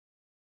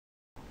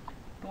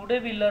Today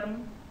we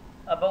learn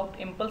about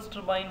impulse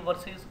turbine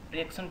versus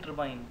reaction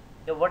turbine.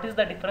 What is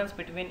the difference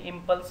between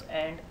impulse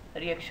and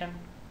reaction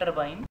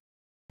turbine?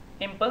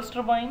 Impulse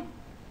turbine,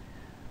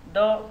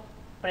 the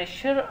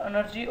pressure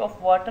energy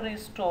of water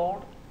is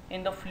stored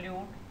in the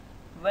fluid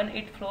when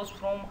it flows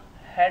from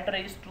head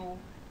race to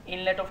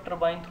inlet of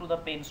turbine through the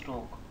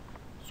penstoke.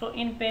 So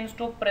in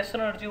penstoke, pressure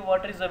energy of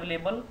water is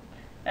available,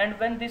 and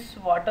when this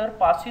water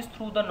passes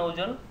through the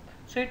nozzle,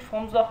 so it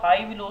forms a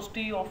high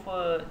velocity of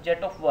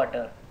jet of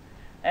water,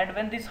 and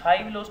when this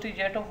high velocity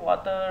jet of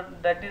water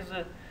that is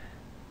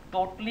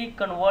totally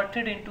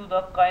converted into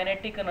the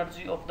kinetic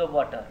energy of the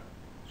water.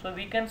 So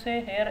we can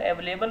say here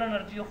available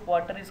energy of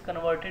water is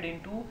converted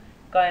into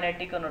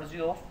kinetic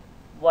energy of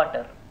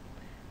water.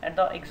 And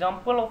the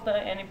example of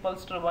the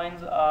impulse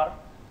turbines are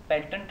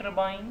Pelton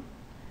turbine,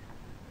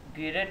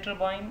 Guéret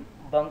turbine,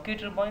 Bunke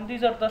turbine.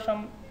 These are the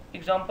some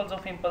examples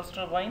of impulse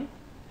turbine.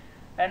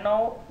 And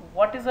now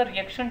what is a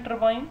reaction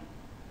turbine?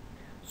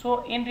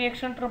 So in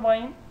reaction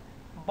turbine,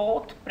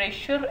 both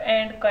pressure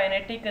and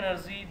kinetic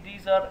energy,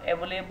 these are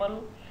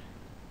available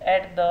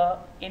at the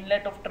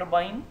inlet of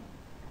turbine,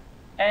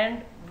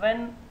 and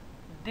when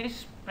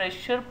this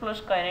pressure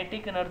plus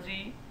kinetic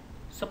energy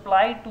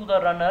supplied to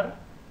the runner,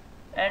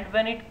 and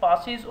when it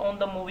passes on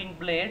the moving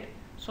blade,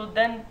 so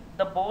then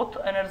the both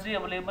energy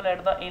available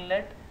at the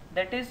inlet,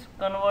 that is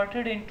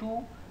converted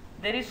into,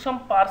 there is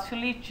some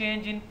partially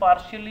change in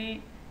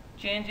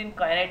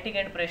kinetic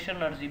and pressure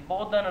energy.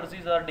 Both the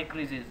energies are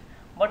decreases,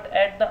 but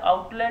at the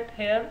outlet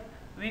here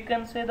we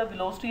can say the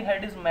velocity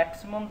head is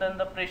maximum than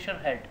the pressure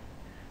head.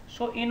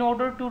 So in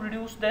order to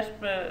reduce this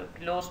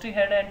velocity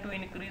head and to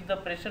increase the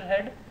pressure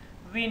head,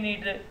 we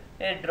need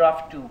a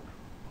draft tube.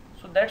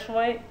 So that's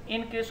why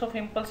in case of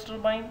impulse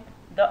turbine,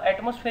 the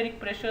atmospheric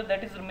pressure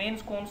that is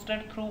remains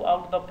constant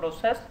throughout the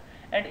process,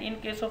 and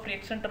in case of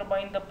reaction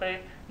turbine,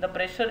 the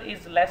pressure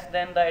is less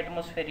than the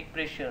atmospheric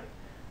pressure.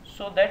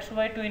 So that's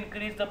why to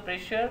increase the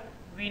pressure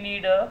we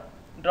need a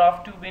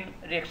draft tube in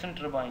reaction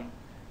turbine.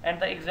 And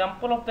the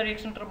example of the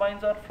reaction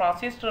turbines are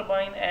Francis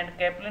turbine and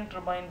Kaplan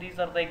turbine. These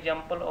are the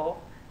example of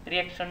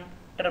reaction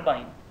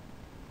turbine.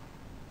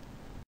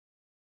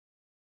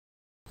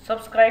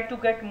 Subscribe to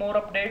get more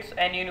updates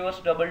and Universe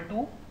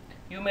 22.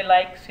 You may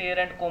like, share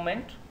and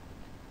comment.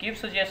 Give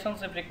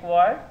suggestions if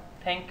required.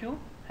 Thank you.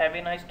 Have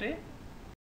a nice day.